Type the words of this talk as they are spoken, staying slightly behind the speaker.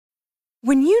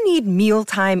When you need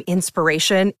mealtime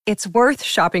inspiration, it's worth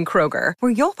shopping Kroger,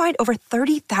 where you'll find over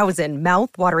 30,000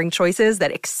 mouth-watering choices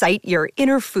that excite your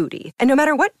inner foodie. And no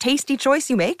matter what tasty choice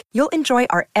you make, you'll enjoy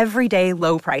our everyday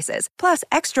low prices, plus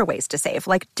extra ways to save,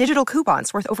 like digital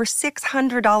coupons worth over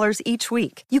 $600 each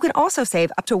week. You can also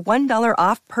save up to $1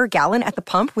 off per gallon at the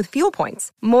pump with fuel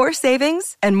points. More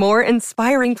savings and more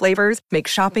inspiring flavors make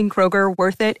shopping Kroger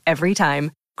worth it every time.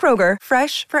 Kroger,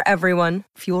 fresh for everyone.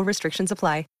 Fuel restrictions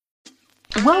apply.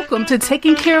 Welcome to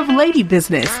Taking Care of Lady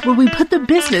Business, where we put the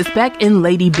business back in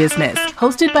lady business.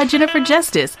 Hosted by Jennifer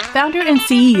Justice, founder and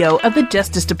CEO of the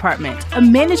Justice Department, a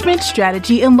management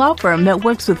strategy and law firm that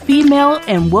works with female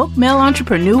and woke male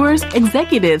entrepreneurs,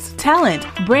 executives, talent,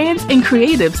 brands, and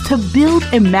creatives to build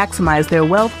and maximize their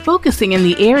wealth, focusing in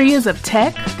the areas of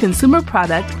tech, consumer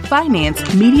product,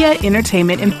 finance, media,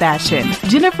 entertainment, and fashion.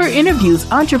 Jennifer interviews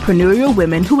entrepreneurial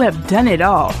women who have done it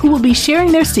all, who will be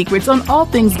sharing their secrets on all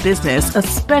things business,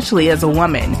 especially as a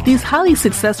woman. These highly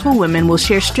successful women will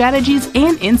share strategies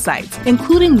and insights,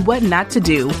 including what not to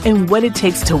do and what it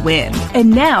takes to win. And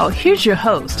now, here's your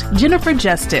host, Jennifer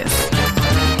Justice.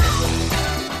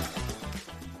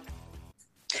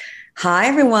 Hi,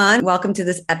 everyone. Welcome to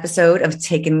this episode of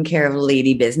Taking Care of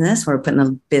Lady Business. We're putting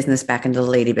the business back into the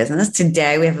lady business.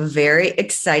 Today, we have a very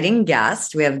exciting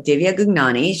guest. We have Divya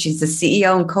Gugnani. She's the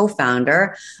CEO and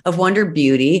co-founder of Wonder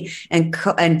Beauty and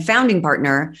founding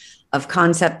partner of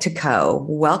Concept to Co.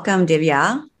 Welcome,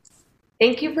 Divya.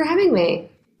 Thank you for having me.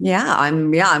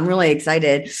 I'm really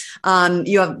excited.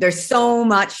 There's so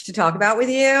much to talk about with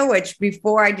you, which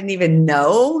before I didn't even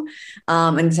know,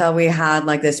 until we had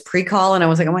like this pre-call and I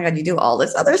was like, oh my God, you do all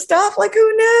this other stuff? Like,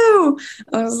 who knew?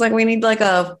 I was like, we need like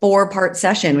a 4-part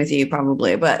session with you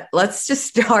probably, but let's just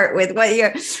start with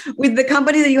with the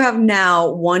company that you have now,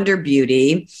 Wonder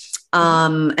Beauty.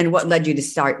 And what led you to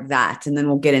start that? And then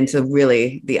we'll get into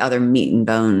really the other meat and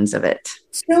bones of it.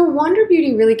 So Wonder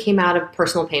Beauty really came out of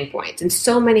personal pain points. And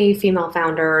so many female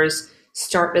founders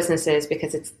start businesses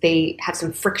because they have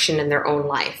some friction in their own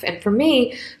life. And for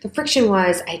me, the friction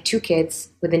was I had 2 kids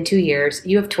within 2 years.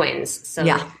 You have twins. So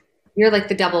you're like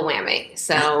the double whammy.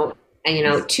 So,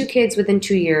 2 kids within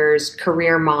 2 years,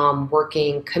 career mom,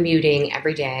 working, commuting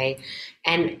every day.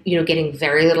 And, getting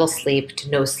very little sleep to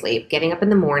no sleep, getting up in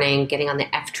the morning, getting on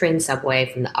the F train subway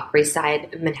from the Upper East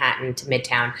Side of Manhattan to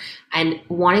Midtown, and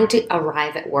wanting to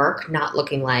arrive at work not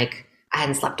looking like I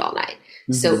hadn't slept all night.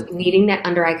 Mm-hmm. So needing that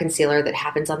under eye concealer that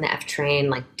happens on the F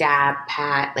train, like dab,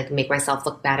 pat, like make myself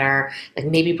look better, like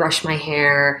maybe brush my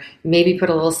hair, maybe put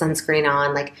a little sunscreen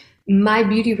on, like my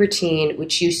beauty routine,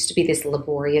 which used to be this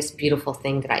laborious, beautiful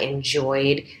thing that I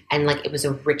enjoyed, and like it was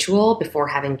a ritual before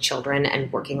having children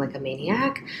and working like a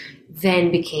maniac,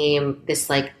 then became this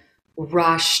like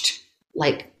rushed,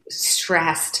 like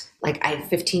stressed, like I have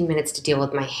 15 minutes to deal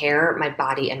with my hair, my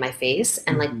body, and my face,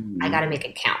 and like I got to make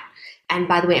it count. And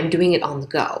by the way, I'm doing it on the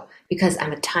go because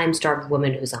I'm a time-starved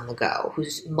woman who's on the go,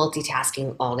 who's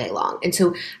multitasking all day long. And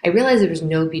so I realized there was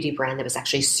no beauty brand that was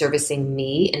actually servicing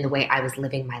me in the way I was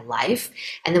living my life.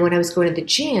 And then when I was going to the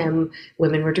gym,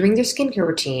 women were doing their skincare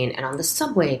routine. And on the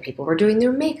subway, people were doing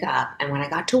their makeup. And when I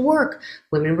got to work,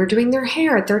 women were doing their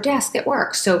hair at their desk at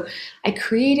work. So I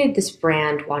created this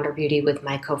brand, Wonder Beauty, with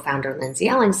my co-founder, Lindsay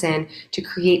Ellingson, to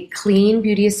create clean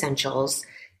beauty essentials,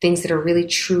 things that are really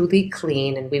truly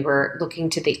clean. And we were looking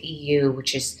to the EU,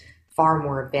 which is far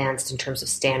more advanced in terms of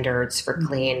standards for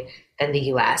clean than the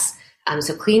US.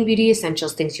 So clean beauty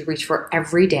essentials, things you reach for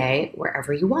every day,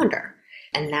 wherever you wander.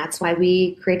 And that's why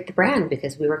we created the brand,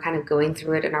 because we were kind of going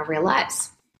through it in our real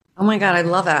lives. Oh my God, I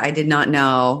love that. I did not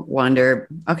know Wonder.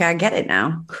 Okay, I get it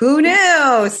now. Who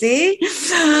knew? See?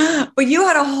 But you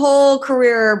had a whole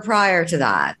career prior to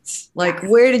that. Like,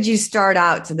 where did you start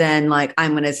out to then, like,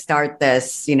 I'm going to start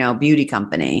this, beauty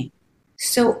company?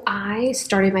 So I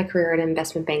started my career in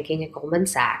investment banking at Goldman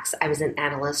Sachs. I was an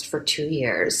analyst for 2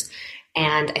 years,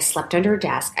 and I slept under a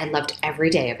desk. I loved every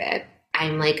day of it.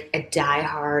 I'm like a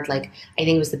diehard, I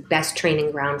think it was the best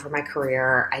training ground for my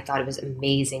career. I thought it was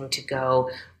amazing to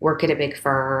go work at a big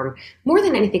firm. More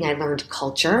than anything, I learned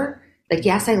culture.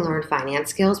 Yes, I learned finance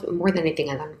skills, but more than anything,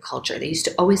 I learned culture. They used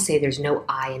to always say there's no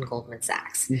I in Goldman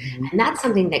Sachs. Mm-hmm. And that's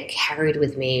something that carried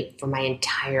with me for my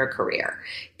entire career,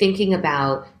 thinking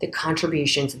about the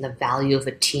contributions and the value of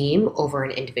a team over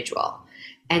an individual.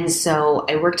 And so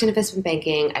I worked in investment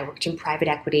banking. I worked in private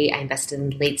equity. I invested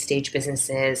in late stage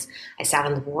businesses. I sat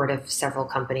on the board of several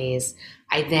companies.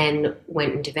 I then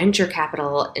went into venture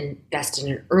capital, invested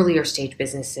in earlier stage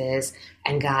businesses,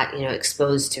 and got,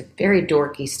 exposed to very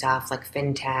dorky stuff like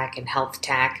fintech and health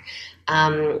tech.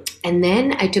 And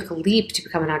then I took a leap to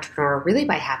become an entrepreneur really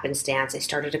by happenstance. I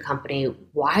started a company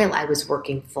while I was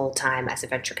working full time as a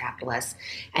venture capitalist,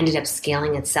 ended up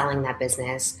scaling and selling that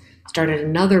business, started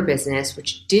another business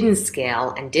which didn't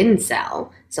scale and didn't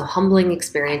sell. So humbling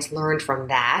experience, learned from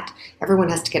that. Everyone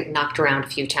has to get knocked around a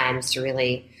few times to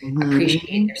really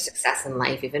appreciate their success in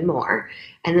life even more.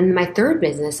 And then my third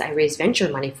business, I raised venture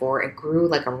money for. It grew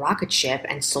like a rocket ship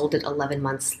and sold it 11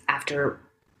 months after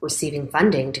receiving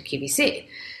funding to QVC.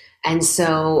 And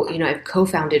so, I've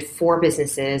co-founded 4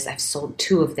 businesses. I've sold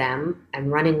 2 of them. I'm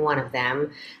running one of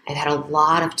them. I've had a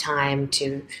lot of time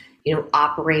to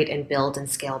operate and build and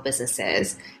scale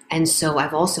businesses. And so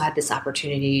I've also had this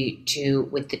opportunity to,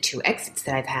 with the 2 exits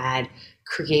that I've had,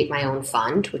 create my own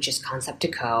fund, which is Concept to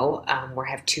Co, where I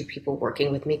have 2 people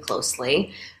working with me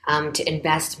closely to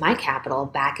invest my capital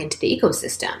back into the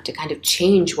ecosystem, to kind of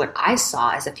change what I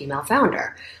saw as a female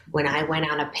founder. When I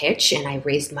went on a pitch and I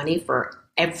raised money for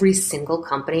every single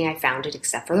company I founded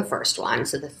except for the first one.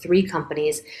 So the 3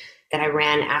 companies that I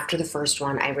ran after the first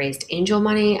one, I raised angel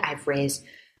money, I've raised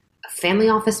family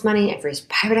office money, I've raised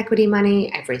private equity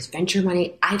money, I've raised venture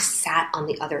money. I've sat on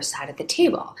the other side of the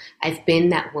table. I've been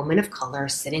that woman of color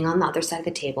sitting on the other side of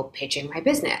the table pitching my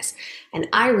business. And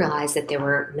I realized that there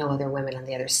were no other women on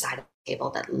the other side of the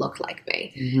table that looked like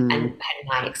me and had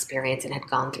my experience and had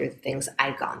gone through the things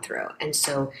I'd gone through. And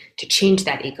so to change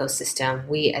that ecosystem,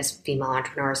 we as female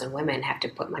entrepreneurs and women have to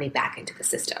put money back into the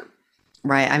system.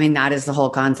 Right. I mean, that is the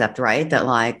whole concept, right? That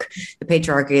like the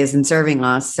patriarchy isn't serving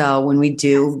us. So when we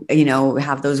do,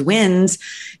 have those wins,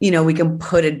 we can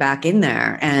put it back in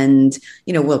there. And,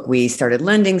 look, we started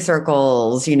lending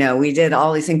circles, we did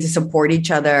all these things to support each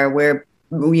other. We're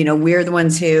the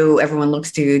ones who everyone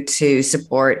looks to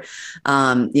support,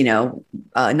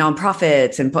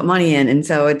 nonprofits and put money in. And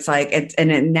so it's like,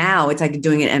 now it's like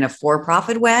doing it in a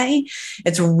for-profit way.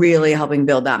 It's really helping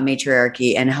build that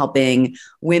matriarchy and helping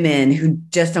women who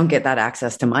just don't get that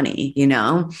access to money,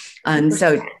 And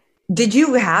so did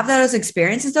you have those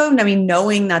experiences though? I mean,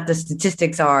 knowing that the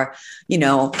statistics are,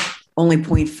 only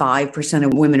 0.5%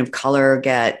 of women of color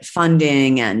get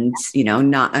funding and,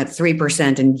 not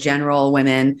 3% in general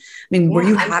women. I mean, were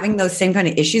you having those same kind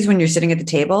of issues when you're sitting at the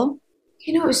table?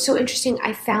 It was so interesting.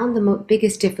 I found the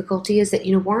biggest difficulty is that,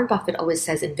 Warren Buffett always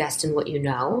says, invest in what you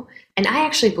know. And I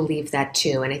actually believe that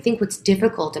too. And I think what's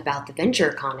difficult about the venture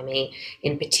economy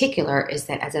in particular is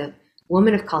that as a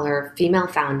woman of color, female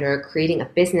founder, creating a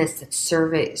business that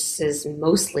services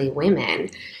mostly women,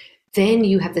 then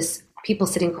you have this people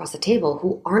sitting across the table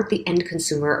who aren't the end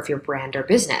consumer of your brand or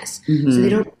business. So they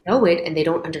don't know it and they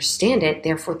don't understand it.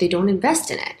 Therefore, they don't invest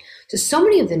in it. So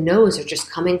many of the no's are just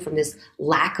coming from this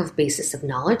lack of basis of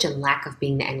knowledge and lack of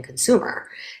being the end consumer.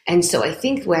 And so I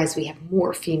think as we have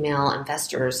more female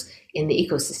investors in the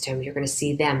ecosystem, you're going to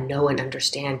see them know and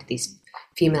understand these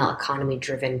female economy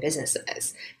driven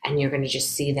businesses, and you're going to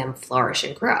just see them flourish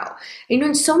and grow.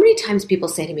 And so many times people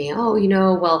say to me, oh,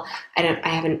 well, I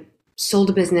haven't sold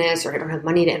a business or I don't have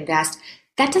money to invest.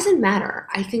 That doesn't matter.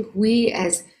 I think we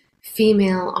as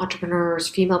female entrepreneurs,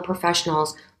 female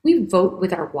professionals, we vote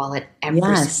with our wallet every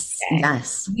single day.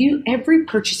 Yes. Every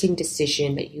purchasing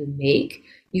decision that you make,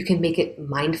 you can make it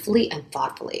mindfully and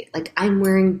thoughtfully. Like I'm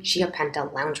wearing Gia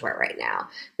Penta loungewear right now,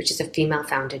 which is a female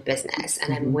founded business.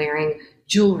 And I'm wearing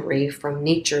jewelry from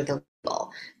Nature the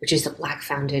Label, which is a Black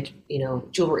founded,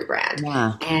 jewelry brand.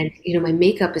 Wow. And, my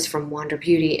makeup is from Wander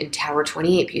Beauty and Tower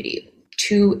 28 Beauty,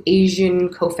 2 Asian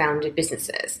co-founded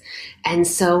businesses. And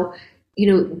so,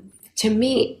 to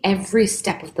me, every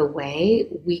step of the way,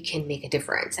 we can make a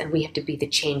difference and we have to be the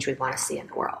change we want to see in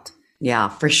the world. Yeah,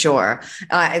 for sure.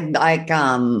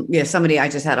 Somebody I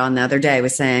just had on the other day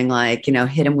was saying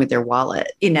hit them with their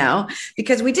wallet,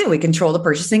 because we control the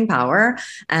purchasing power.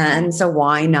 And so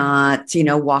why not,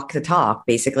 walk the talk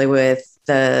basically with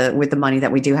the money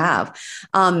that we do have.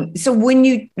 So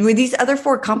with these other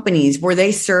 4 companies, were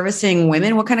they servicing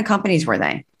women? What kind of companies were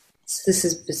they? So this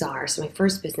is bizarre. So my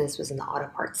first business was in the auto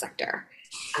parts sector.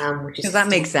 Does that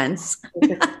make sense?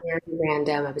 It was very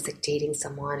random. I was dating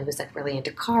someone who was really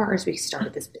into cars. We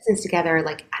started this business together,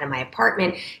 out of my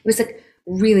apartment. It was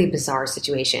really bizarre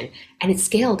situation, and it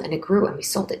scaled and it grew and we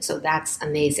sold it. So that's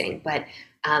amazing. But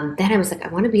then I was like, I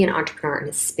want to be an entrepreneur in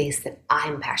a space that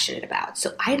I'm passionate about.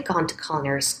 So I had gone to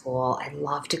culinary school. I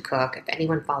love to cook. If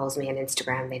anyone follows me on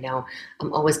Instagram, they know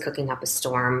I'm always cooking up a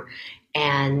storm.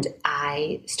 And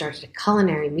I started a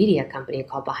culinary media company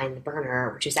called Behind the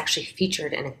Burner, which was actually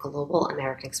featured in a global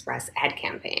American Express ad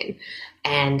campaign.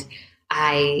 And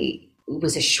I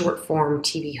was a short form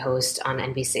TV host on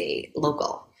NBC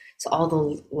local. So all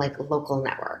the like local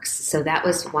networks. So that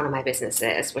was one of my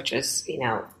businesses, which was,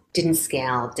 didn't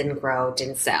scale, didn't grow,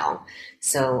 didn't sell.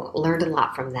 So learned a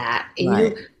lot from that. And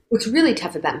Right. What's really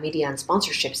tough about media and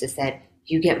sponsorships is that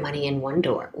you get money in one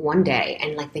day,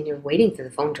 and then you're waiting for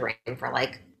the phone to ring for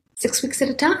 6 weeks at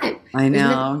a time. I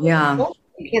know. Yeah.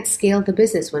 You can't scale the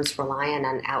business when it's relying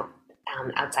on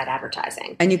outside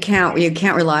advertising. And you can't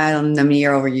rely on them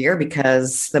year over year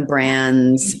because the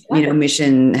brand's,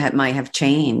 mission might have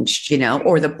changed,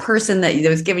 or the person that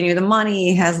was giving you the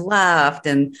money has left,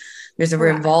 and there's a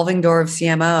revolving door of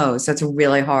CMOs. So it's a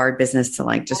really hard business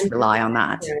to just rely on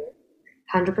that.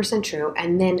 100% true.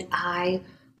 And then I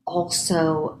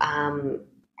also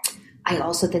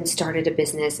then started a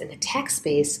business in the tech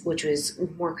space, which was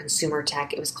more consumer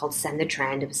tech. It was called Send the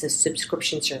Trend. It was a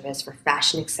subscription service for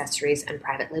fashion accessories and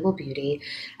private label beauty.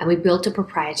 And we built a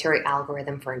proprietary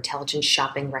algorithm for intelligent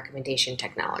shopping recommendation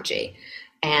technology.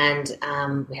 And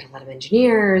we had a lot of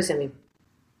engineers, and we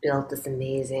built this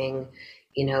amazing,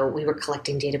 we were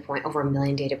collecting over 1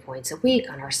 million data points a week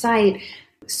on our site.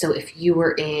 So if you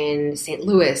were in St.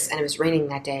 Louis and it was raining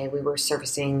that day, we were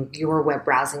servicing your web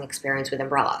browsing experience with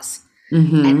umbrellas.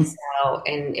 Mm-hmm.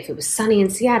 And if it was sunny in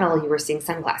Seattle, you were seeing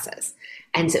sunglasses.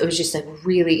 And so it was just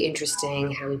really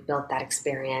interesting how we built that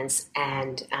experience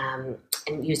and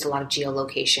used a lot of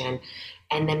geolocation,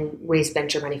 and then raised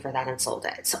venture money for that and sold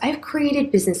it. So I've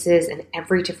created businesses in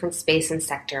every different space and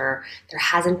sector. There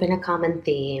hasn't been a common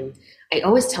theme. I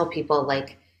always tell people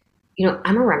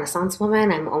I'm a Renaissance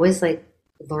woman. I'm always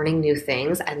learning new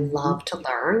things. I love to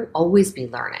learn, always be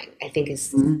learning, I think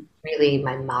is really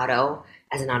my motto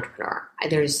as an entrepreneur.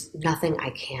 There's nothing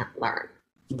I can't learn.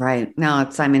 Right. No,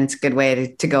 it's a good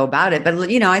way to go about it. But,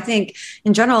 I think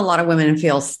in general, a lot of women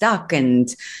feel stuck, and,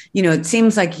 it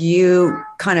seems like you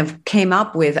kind of came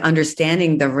up with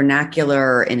understanding the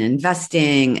vernacular in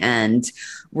investing and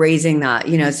raising that,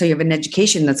 so you have an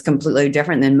education that's completely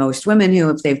different than most women who,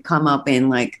 if they've come up in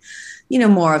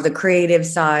more of the creative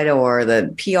side or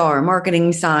the PR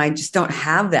marketing side, just don't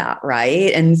have that.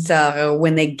 Right. And so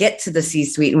when they get to the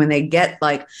C-suite and when they get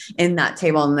in that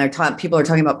table and people are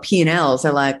talking about P&Ls,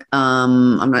 they're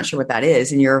I'm not sure what that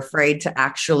is. And you're afraid to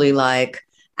actually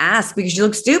ask because you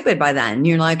look stupid by then.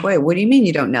 You're wait, what do you mean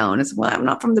you don't know? And it's, well, I'm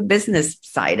not from the business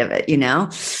side of it, And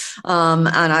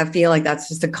I feel that's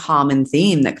just a common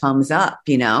theme that comes up,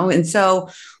 And so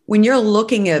when you're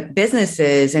looking at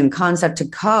businesses and Concept to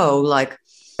Co,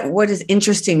 what is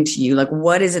interesting to you?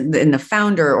 What is it in the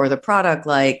founder or the product,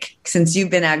 since you've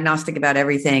been agnostic about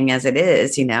everything as it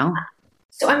is,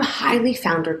 So I'm highly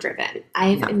founder driven.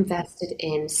 I've invested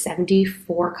in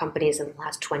 74 companies in the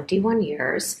last 21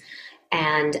 years.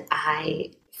 And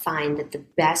I find that the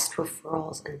best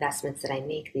referrals investments that I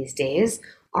make these days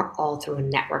are all through a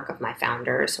network of my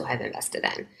founders who I've invested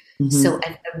in. Mm-hmm. So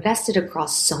I've invested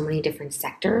across so many different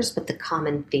sectors, but the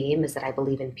common theme is that I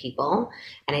believe in people,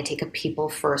 and I take a people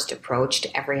first approach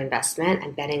to every investment.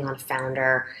 I'm betting on a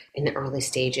founder in the early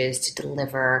stages to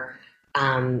deliver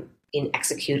and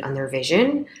execute on their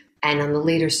vision. And on the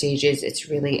later stages, it's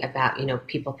really about,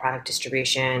 people, product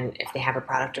distribution, if they have a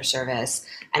product or service,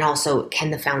 and also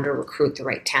can the founder recruit the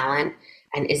right talent,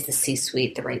 and is the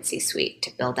C-suite the right C-suite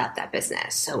to build out that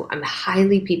business? So I'm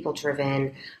highly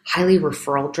people-driven, highly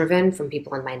referral-driven from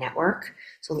people in my network.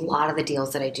 So a lot of the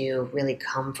deals that I do really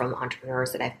come from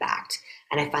entrepreneurs that I've backed.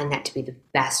 And I find that to be the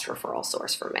best referral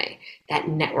source for me, that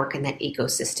network and that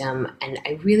ecosystem. And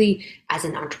I really, as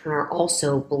an entrepreneur,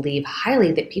 also believe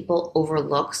highly that people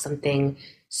overlook something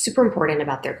super important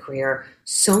about their career.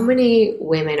 So many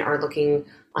women are looking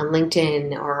on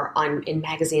LinkedIn or in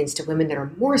magazines to women that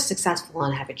are more successful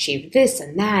and have achieved this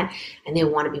and that, and they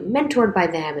want to be mentored by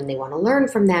them and they want to learn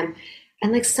from them.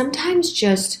 And sometimes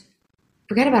just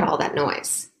forget about all that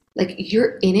noise.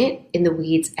 You're in it, in the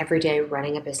weeds every day,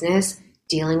 running a business,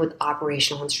 dealing with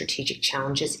operational and strategic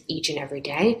challenges each and every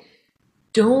day.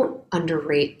 Don't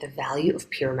underrate the value of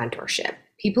peer mentorship.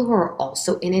 People who are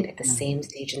also in it at the same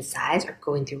stage and size are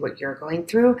going through what you're going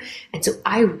through. And so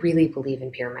I really believe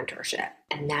in peer mentorship.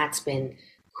 And that's been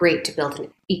great to build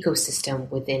an ecosystem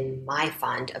within my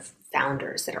fund of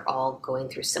founders that are all going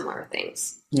through similar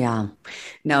things. Yeah,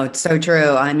 no, it's so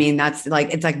true. That's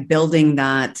it's building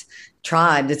that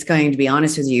tribe that's going to be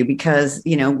honest with you, because,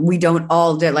 you know, we don't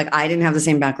all do, like, I didn't have the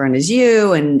same background as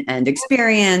you and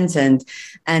experience. And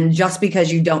just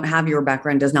because you don't have your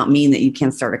background does not mean that you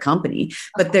can't start a company,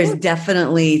 but there's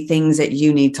definitely things that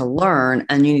you need to learn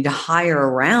and you need to hire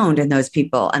around in those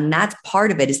people. And that's part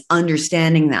of it, is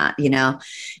understanding that, you know,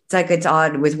 it's like, it's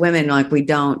odd with women. Like,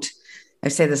 I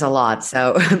say this a lot.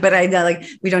 So, but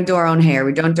we don't do our own hair.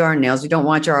 We don't do our nails. We don't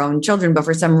watch our own children. But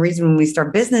for some reason, when we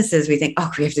start businesses, we think,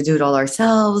 oh, we have to do it all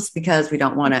ourselves because we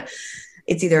don't want to,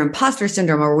 it's either imposter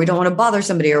syndrome, or we don't want to bother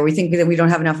somebody, or we think that we don't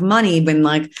have enough money, when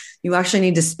like you actually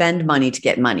need to spend money to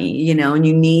get money, you know, and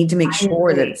you need to make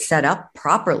sure that it's set up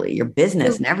properly, your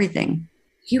business and everything.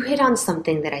 You hit on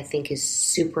something that I think is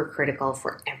super critical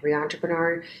for every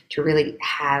entrepreneur to really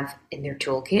have in their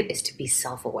toolkit, is to be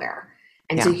self-aware.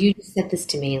 And so you just said this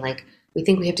to me, like, we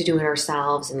think we have to do it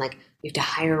ourselves and like we have to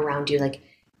hire around you. Like,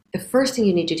 the first thing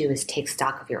you need to do is take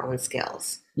stock of your own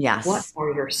skills. Yes. What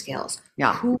are your skills?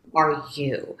 Yeah. Who are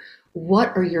you?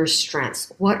 What are your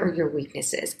strengths? What are your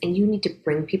weaknesses? And you need to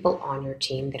bring people on your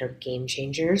team that are game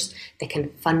changers, that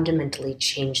can fundamentally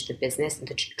change the business and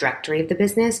the trajectory of the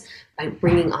business by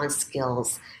bringing on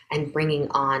skills and bringing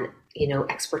on, you know,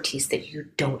 expertise that you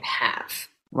don't have.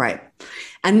 Right.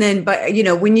 And then, but, you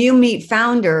know, when you meet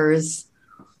founders,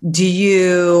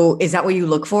 is that what you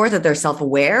look for, that they're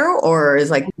self-aware, or is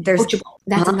like, there's,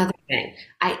 that's another thing.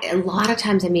 A lot of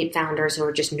times I meet founders who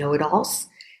are just know-it-alls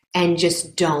and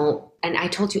just don't. And I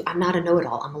told you, I'm not a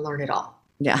know-it-all. I'm a learn-it-all.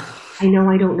 Yeah. I know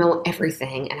I don't know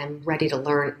everything, and I'm ready to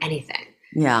learn anything.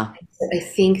 Yeah. So I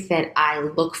think that I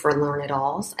look for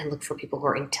learn-it-alls. I look for people who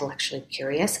are intellectually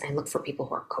curious, and I look for people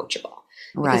who are coachable.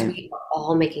 Because we are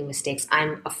all making mistakes.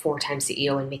 I'm a 4-time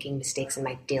CEO and making mistakes in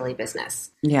my daily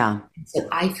business. Yeah. So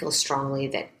I feel strongly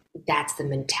that that's the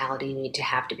mentality you need to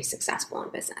have to be successful in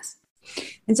business.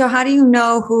 And so how do you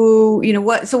know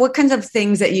what kinds of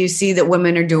things that you see that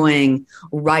women are doing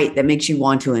right that makes you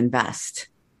want to invest?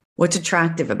 What's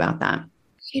attractive about that?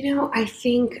 You know, I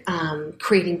think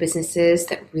creating businesses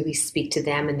that really speak to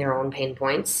them and their own pain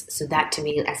points. So that, to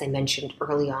me, as I mentioned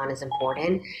early on, is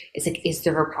important. It's like, is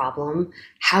there a problem?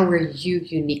 How are you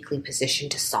uniquely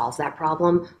positioned to solve that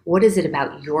problem? What is it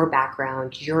about your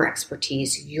background, your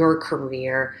expertise, your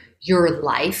career, your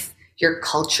life, your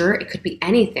culture? It could be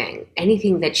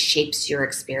anything that shapes your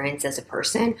experience as a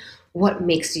person. What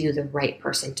makes you the right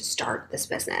person to start this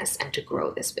business and to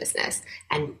grow this business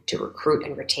and to recruit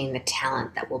and retain the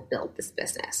talent that will build this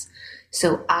business?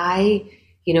 So I,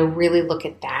 really look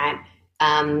at that.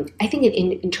 I think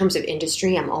in terms of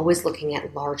industry, I'm always looking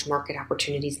at large market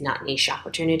opportunities, not niche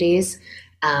opportunities.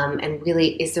 And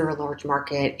really, is there a large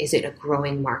market? Is it a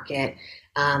growing market?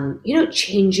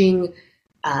 Changing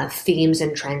themes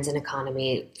and trends in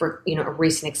economy. For a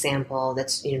recent example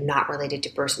that's not related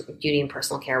to beauty and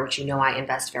personal care, which I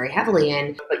invest very heavily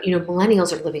in. But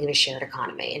millennials are living in a shared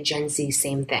economy, and Gen Z,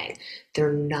 same thing.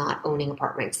 They're not owning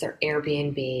apartments. They're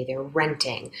Airbnb. They're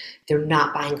renting. They're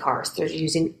not buying cars. They're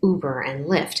using Uber and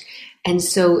Lyft, and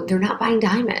so they're not buying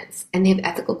diamonds. And they have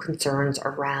ethical concerns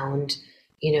around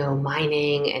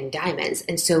mining and diamonds.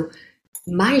 And so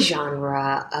my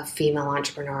genre of female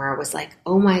entrepreneur was like,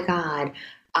 oh my God,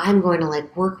 I'm going to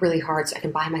work really hard so I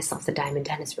can buy myself the diamond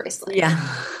tennis bracelet. Yeah.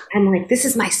 I'm like, this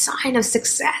is my sign of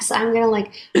success. I'm going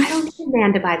to I don't need a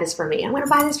man to buy this for me. I'm going to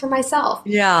buy this for myself.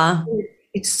 Yeah.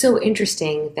 It's so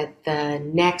interesting that the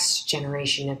next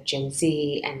generation of Gen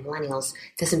Z and millennials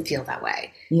doesn't feel that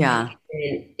way. Yeah.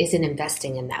 And isn't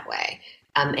investing in that way.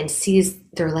 And sees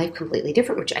their life completely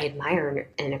different, which I admire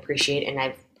and appreciate. And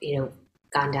I've,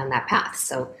 gone down that path.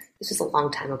 So this was a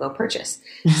long time ago purchase.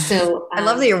 So I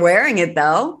love that you're wearing it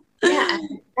though. Yeah,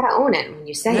 you gotta own it when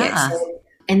you say it. So,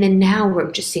 and then now we're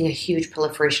just seeing a huge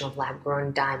proliferation of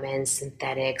lab-grown diamonds,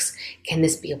 synthetics. Can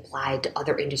this be applied to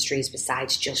other industries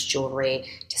besides just jewelry,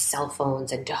 to cell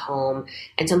phones and to home?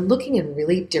 And so I'm looking at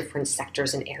really different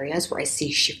sectors and areas where I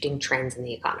see shifting trends in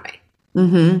the economy.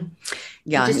 Mm-hmm.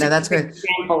 Yeah, just that's good.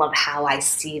 Example of how I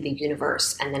see the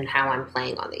universe and then how I'm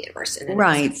playing on the universe.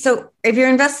 Right. So if you're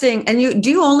investing, and do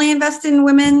you only invest in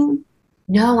women?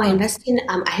 No, I invest in,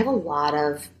 I have a lot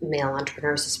of male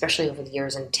entrepreneurs, especially over the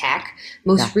years in tech.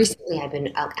 Most recently, I've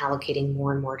been allocating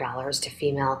more and more dollars to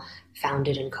female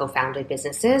founded and co-founded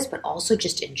businesses, but also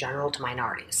just in general to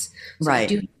minorities. So I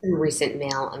do have some recent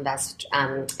male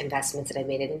investments that I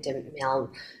made into male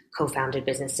co-founded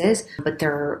businesses, but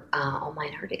they're all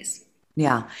minorities.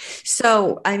 Yeah.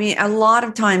 So, I mean, a lot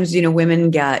of times,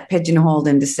 women get pigeonholed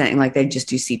into saying like they just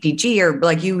do CPG or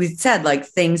like you said, like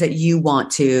things that you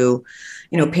want to,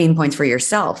 pain points for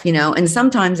yourself, and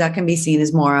sometimes that can be seen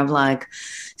as more of like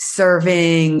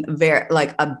serving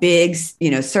like a big,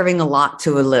 serving a lot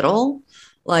to a little.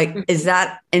 Like, is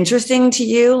that interesting to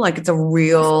you? Like it's a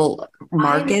real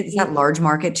market? Is that large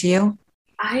market to you?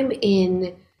 I'm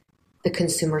in the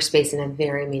consumer space in a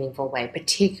very meaningful way,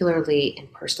 particularly in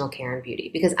personal care and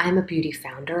beauty. Because I'm a beauty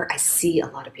founder, I see a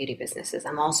lot of beauty businesses.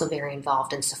 I'm also very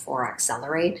involved in Sephora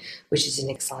Accelerate, which is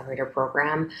an accelerator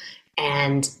program.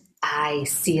 And I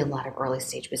see a lot of early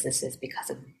stage businesses because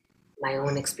of my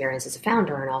own experience as a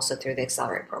founder and also through the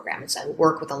Accelerate program. And so I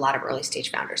work with a lot of early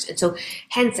stage founders. And so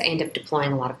hence I end up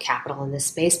deploying a lot of capital in this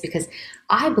space because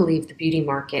I believe the beauty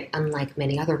market, unlike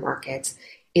many other markets,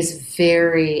 is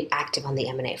very active on the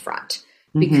M&A front.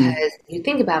 Because you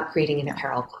think about creating an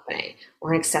apparel company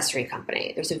or an accessory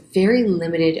company, there's a very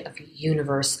limited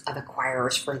universe of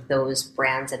acquirers for those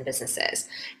brands and businesses.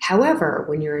 However,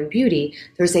 when you're in beauty,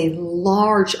 there's a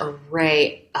large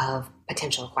array of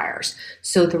potential acquirers.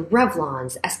 So the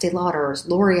Revlons, Estee Lauders,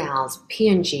 L'Oreal's,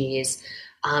 P&G's,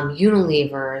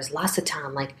 Unilever's,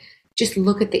 L'Occitane, like just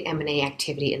look at the M&A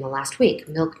activity in the last week.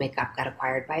 Milk Makeup got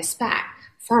acquired by a SPAC.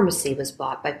 Pharmacy was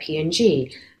bought by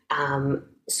P&G.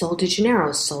 Sol de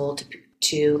Janeiro sold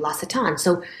to L'Occitane.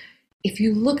 So if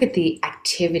you look at the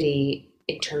activity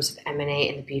in terms of M&A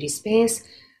in the beauty space,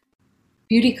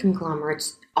 beauty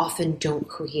conglomerates often don't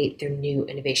create their new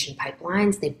innovation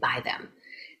pipelines, they buy them.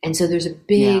 And so there's a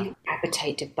big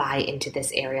appetite to buy into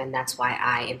this area, and that's why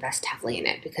I invest heavily in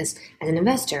it. Because as an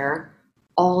investor,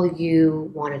 all you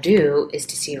want to do is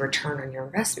to see a return on your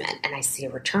investment. And I see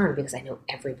a return because I know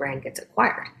every brand gets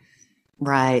acquired.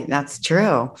 Right. That's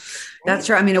true. That's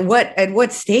true. I mean, at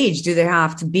what stage do they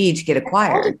have to be to get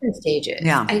acquired? All different stages.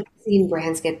 Yeah. I've seen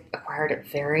brands get acquired at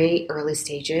very early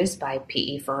stages by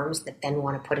PE firms that then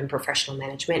want to put in professional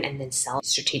management and then sell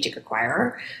strategic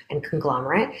acquirer and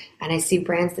conglomerate. And I see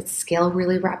brands that scale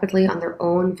really rapidly on their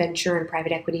own venture and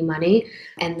private equity money.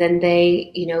 And then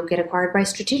they, get acquired by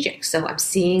strategic. So I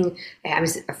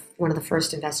was one of the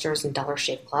first investors in Dollar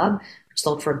Shave Club,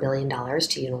 sold for $1 billion to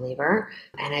Unilever.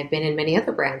 And I've been in many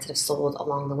other brands that have sold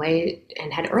along the way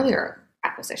and had earlier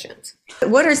acquisitions.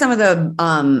 What are some of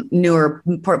the newer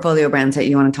portfolio brands that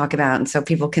you want to talk about? And so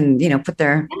people can, put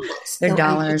their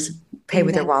dollars, pay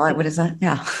with their wallet. What is that?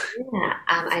 Yeah.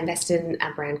 I invested in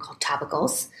a brand called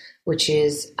Topicals, which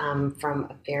is from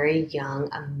a very young,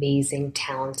 amazing,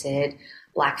 talented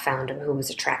Black founder who was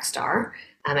a track star.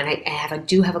 And I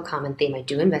do have a common theme. I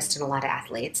do invest in a lot of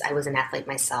athletes. I was an athlete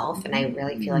myself, and I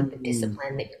really feel like the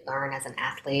discipline that you learn as an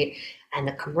athlete and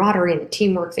the camaraderie and the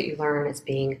teamwork that you learn as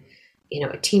being,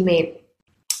 a teammate,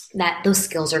 that those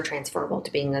skills are transferable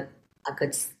to being a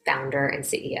good founder and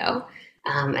CEO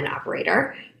and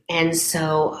operator. And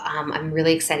so I'm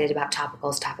really excited about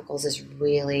Topicals. Topicals is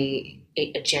really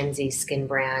a Gen Z skin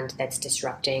brand that's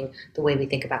disrupting the way we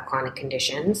think about chronic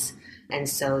conditions. And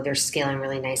so they're scaling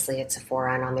really nicely at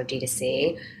Sephora and on their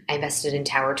D2C. I invested in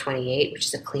Tower 28, which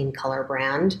is a clean color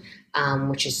brand,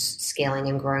 which is scaling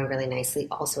and growing really nicely.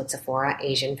 Also at Sephora,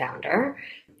 Asian founder.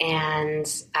 And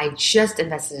I just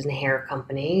invested in a hair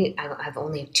company. I have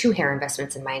only 2 hair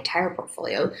investments in my entire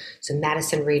portfolio. So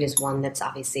Madison Reed is one that's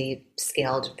obviously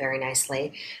scaled very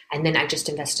nicely. And then I just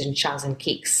invested in Shaz and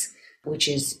Keeks, which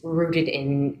is rooted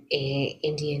in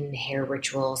Indian hair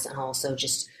rituals and also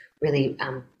just really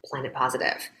planet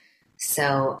positive.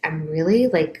 So I'm really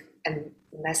I'm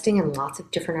investing in lots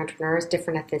of different entrepreneurs,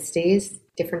 different ethnicities,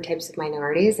 different types of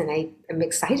minorities. And I'm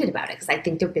excited about it because I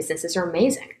think their businesses are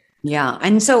amazing. Yeah.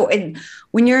 And so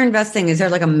when you're investing, is there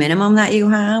like a minimum that you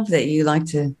have that you like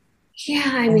to? Yeah.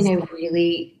 I mean,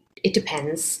 it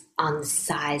depends on the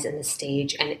size and the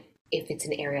stage and if it's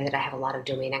an area that I have a lot of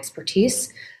domain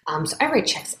expertise. So I write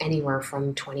checks anywhere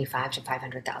from $25,000 to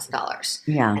 $500,000.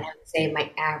 Yeah. And I would say my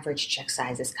average check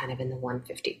size is kind of in the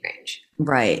 150 range.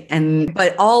 Right.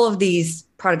 But all of these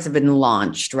products have been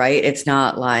launched, right? It's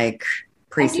not like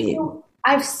pre-seed.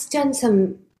 I've done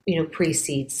some,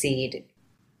 pre-seed, seed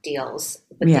deals,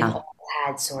 but they've all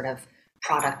had sort of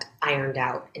product ironed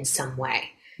out in some way.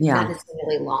 Yeah. Not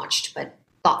necessarily launched, but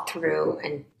thought through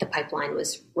and the pipeline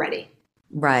was ready.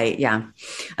 Right. Yeah.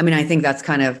 I mean, I think that's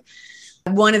kind of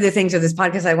one of the things of this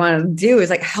podcast I want to do is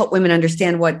like help women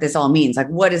understand what this all means. Like,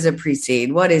 what is a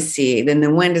pre-seed? What is seed? And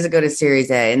then when does it go to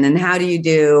Series A? And then how do you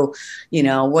do,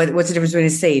 what's the difference between a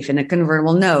safe and a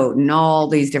convertible note and all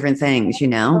these different things,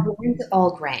 Well, it's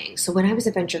all graying. So when I was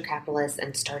a venture capitalist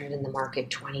and started in the market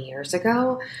 20 years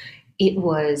ago, it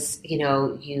was, you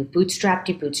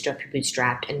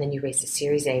bootstrapped, and then you raised a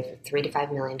Series A for $3 to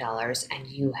 $5 million, and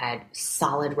you had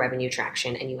solid revenue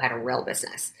traction, and you had a real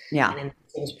business. Yeah. And then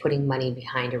it was putting money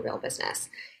behind a real business.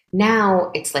 Now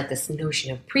it's like this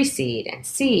notion of pre-seed and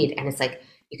seed, and it's like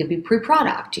you could be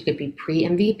pre-product, you could be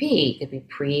pre-MVP, you could be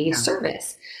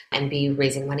pre-service and be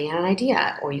raising money on an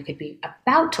idea, or you could be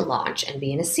about to launch and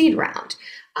be in a seed round.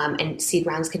 And seed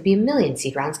rounds could be $1 million,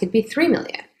 seed rounds could be $3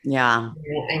 million. Yeah.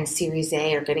 And Series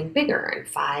A are getting bigger, and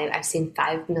I've seen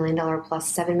 $5 million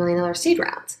plus $7 million seed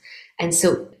rounds. And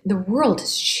so the world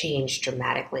has changed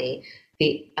dramatically.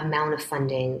 The amount of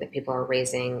funding that people are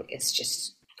raising is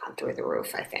just gone through the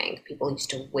roof, I think. People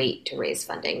used to wait to raise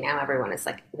funding. Now everyone is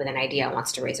like with an idea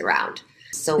wants to raise a round.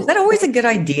 So is that always a good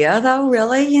idea though,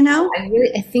 really, I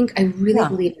really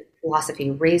believe in philosophy.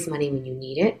 Raise money when you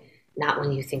need it, not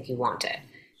when you think you want it.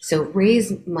 So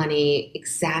raise money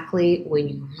exactly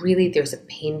when there's a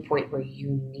pain point where you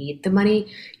need the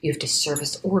money. You have to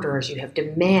service orders, you have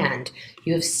demand,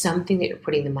 you have something that you're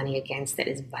putting the money against that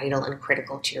is vital and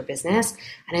critical to your business.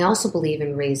 And I also believe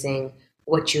in raising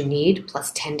what you need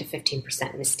plus 10 to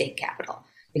 15% mistake capital,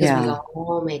 because we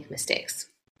all make mistakes.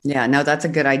 Yeah, no, that's a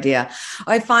good idea.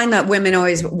 I find that women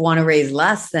always want to raise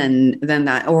less than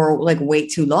that, or like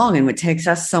wait too long. And it takes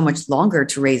us so much longer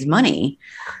to raise money,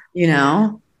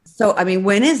 So, I mean,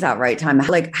 when is that right time?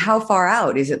 Like, how far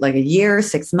out? Is it like a year,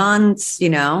 6 months,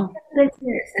 And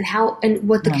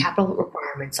what the capital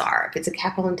requirements are. If it's a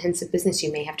capital intensive business,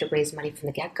 you may have to raise money from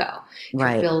the get-go.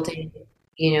 Right. If you're building,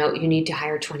 you need to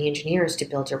hire 20 engineers to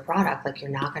build your product. Like,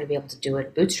 you're not going to be able to do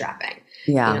it bootstrapping.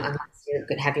 Yeah. Unless you're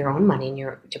going to have your own money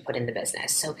to put in the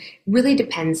business. So it really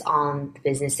depends on the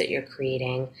business that you're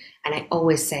creating. And I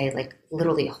always say, like,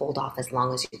 literally hold off as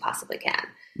long as you possibly can.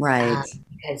 Right.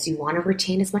 Because you want to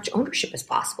retain as much ownership as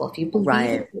possible. If you believe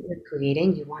in what you're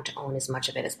creating, you want to own as much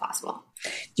of it as possible.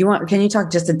 Can you talk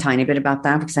just a tiny bit about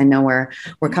that? Because I know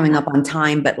we're coming up on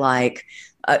time, but like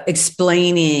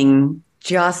explaining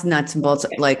just nuts and bolts,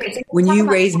 like when you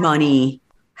raise money,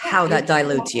 how that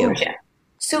dilutes you.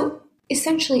 So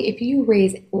essentially, if you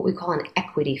raise what we call an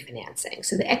equity financing,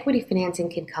 so the equity financing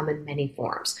can come in many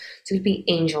forms. So it could be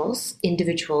angels,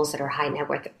 individuals that are high net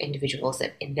worth individuals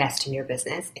that invest in your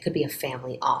business. It could be a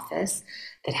family office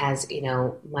that has,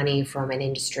 money from an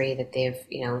industry that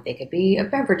they could be a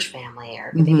beverage family,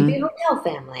 or they could be a hotel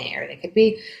family, or they could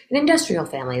be an industrial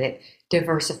family that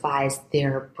diversifies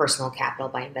their personal capital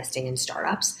by investing in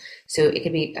startups. So it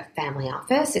could be a family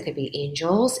office, it could be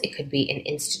angels, it could be an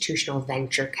institutional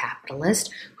venture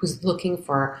capitalist who's looking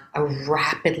for a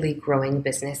rapidly growing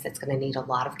business that's going to need a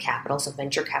lot of capital. So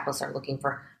venture capitalists are looking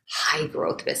for high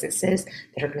growth businesses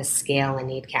that are going to scale and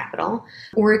need capital.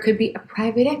 Or it could be a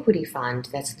private equity fund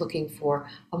that's looking for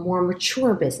a more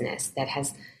mature business that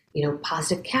has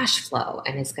positive cash flow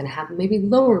and is going to have maybe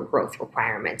lower growth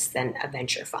requirements than a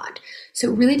venture fund.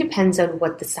 So it really depends on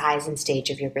what the size and stage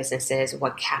of your business is,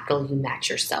 what capital you match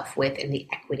yourself with in the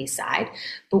equity side.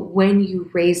 But when you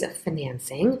raise a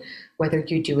financing, whether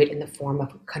you do it in the form of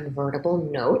a convertible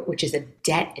note, which is a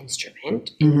debt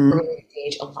instrument, in the early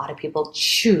stage, a lot of people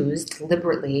choose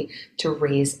deliberately to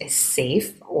raise a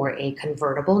SAFE or a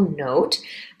convertible note.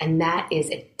 And that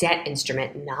is a debt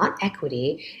instrument, not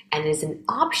equity, and is an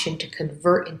option to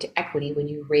convert into equity when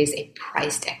you raise a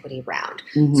priced equity round.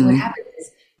 So what happens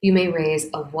is you may raise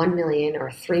a $1 million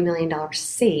or $3 million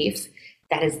SAFE.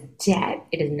 That is debt.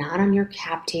 It is not on your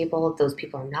cap table. Those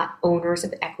people are not owners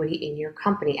of equity in your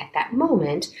company at that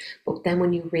moment. But then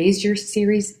when you raise your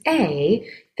Series A,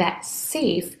 that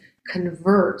SAFE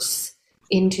converts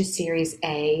into Series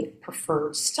A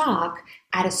preferred stock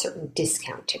at a certain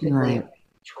discount, typically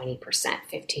 20%,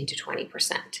 15 to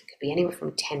 20%. It could be anywhere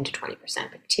from 10 to 20%,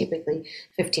 but typically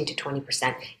 15 to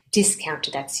 20% discount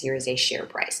to that Series A share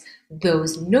price.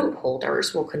 Those note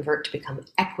holders will convert to become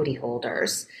equity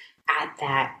holders at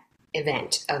that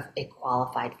event of a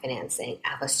qualified financing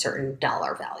of a certain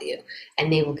dollar value.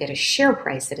 And they will get a share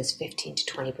price that is 15 to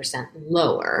 20%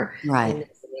 lower than the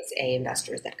Series A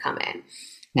investors that come in.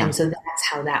 Yeah. And so that's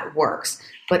how that works.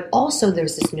 But also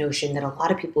there's this notion that a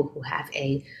lot of people who have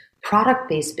a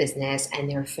product-based business and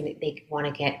they want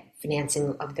to get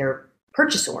financing of their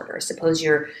purchase orders. Suppose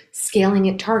you're scaling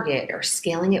at Target or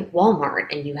scaling at Walmart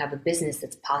and you have a business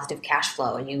that's positive cash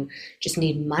flow and you just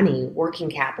need money, working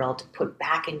capital to put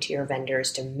back into your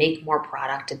vendors to make more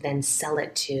product and then sell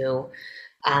it to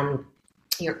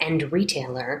your end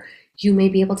retailer. You may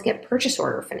be able to get purchase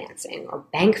order financing or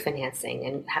bank financing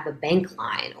and have a bank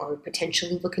line or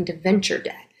potentially look into venture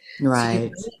debt. So you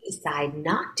Right. might decide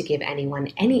not to give anyone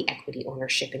any equity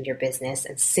ownership in your business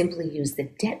and simply use the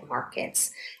debt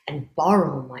markets and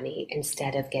borrow money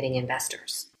instead of getting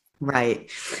investors. Right.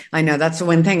 I know that's the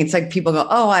one thing. It's like people go,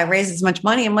 oh, I raised this much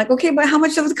money. I'm like, okay, but how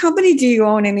much of the company do you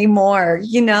own anymore?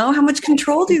 You know, how much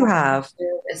control do you have?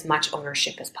 As much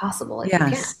ownership as possible if you can.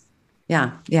 Yes.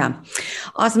 Yeah. Yeah.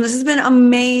 Awesome. This has been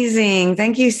amazing.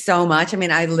 Thank you so much. I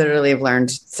mean, I literally have learned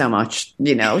so much,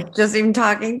 just even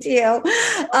talking to you.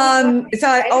 So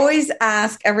I always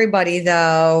ask everybody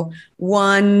though,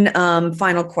 one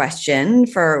final question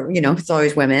for, it's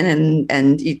always women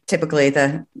and typically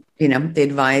the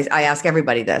advice, I ask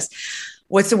everybody this,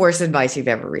 what's the worst advice you've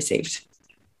ever received?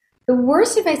 The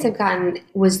worst advice I've gotten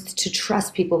was to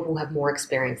trust people who have more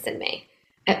experience than me.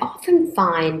 I often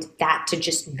find that to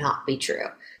just not be true.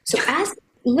 So as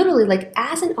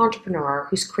an entrepreneur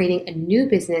who's creating a new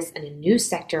business in a new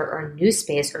sector or a new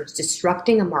space or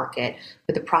disrupting a market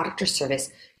with a product or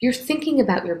service, you're thinking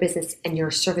about your business and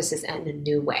your services in a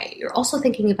new way. You're also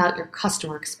thinking about your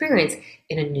customer experience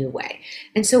in a new way.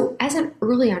 And so as an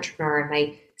early entrepreneur in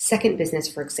my second business,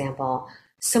 for example,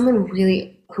 someone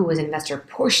really who was an investor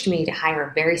pushed me to hire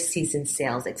a very seasoned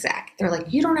sales exec. They're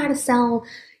like, you don't know how to sell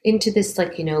into this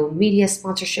media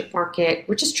sponsorship market,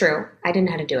 which is true. I didn't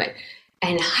know how to do it.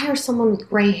 And hire someone with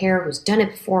gray hair who's done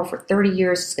it before for 30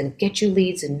 years, who's going to get you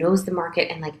leads and knows the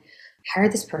market, and hire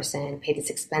this person, pay this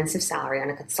expensive salary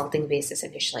on a consulting basis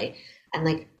initially,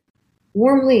 and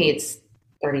warm leads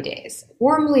 30 days,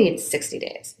 warm leads 60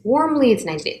 days, warm leads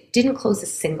 90 days. Didn't close a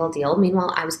single deal.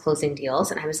 Meanwhile, I was closing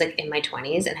deals and I was in my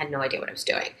 20s and had no idea what I was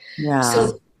doing. Yeah.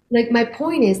 So my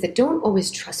point is that don't always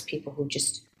trust people who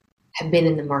just have been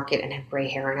in the market and have gray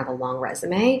hair and have a long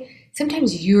resume.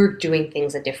 Sometimes you're doing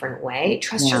things a different way.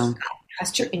 Trust your gut,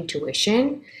 trust your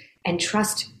intuition, and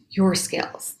trust your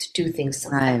skills to do things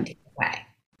some different way.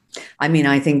 I mean,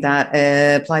 I think that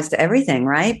applies to everything,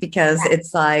 right? Because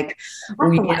it's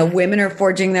women are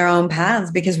forging their own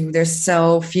paths because there's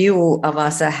so few of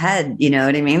us ahead, you know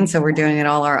what I mean? So we're doing it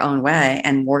all our own way,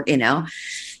 and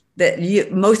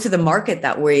most of the market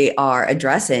that we are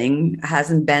addressing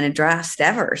hasn't been addressed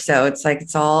ever. So it's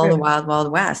all the wild,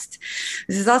 wild west.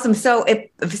 This is awesome. So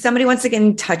if somebody wants to get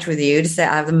in touch with you to say,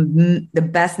 I have the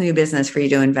best new business for you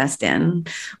to invest in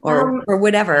or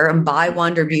whatever, and buy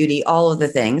Wander Beauty, all of the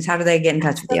things, how do they get in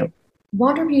touch with you?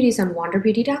 Wander Beauty is on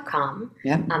wanderbeauty.com.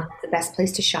 Yeah. The best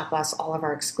place to shop us. All of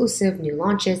our exclusive new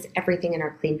launches, everything in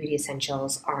our clean beauty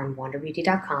essentials are on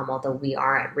wanderbeauty.com, although we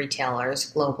are at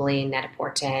retailers globally,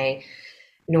 Net-a-Porter,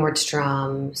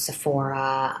 Nordstrom,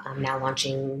 Sephora. I'm now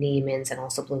launching Neiman's and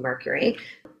also Bluemercury.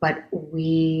 But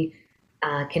we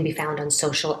can be found on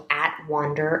social at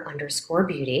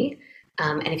wander_beauty.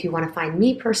 And if you want to find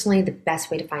me personally, the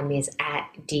best way to find me is at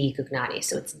D Gugnani.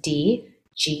 So it's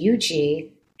DGUGNANI,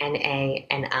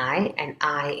 and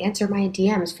I answer my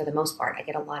DMs for the most part. I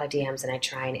get a lot of DMs and I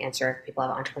try and answer if people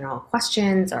have entrepreneurial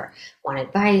questions or want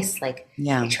advice. I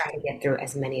try to get through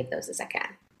as many of those as I can.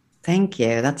 Thank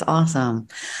you. That's awesome.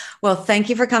 Well, thank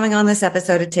you for coming on this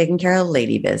episode of Taking Care of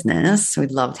Lady Business. We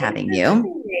loved having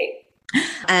you.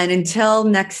 And until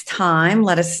next time,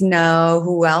 let us know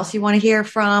who else you want to hear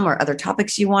from or other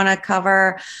topics you want to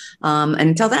cover. And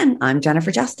until then, I'm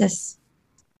Jennifer Justice.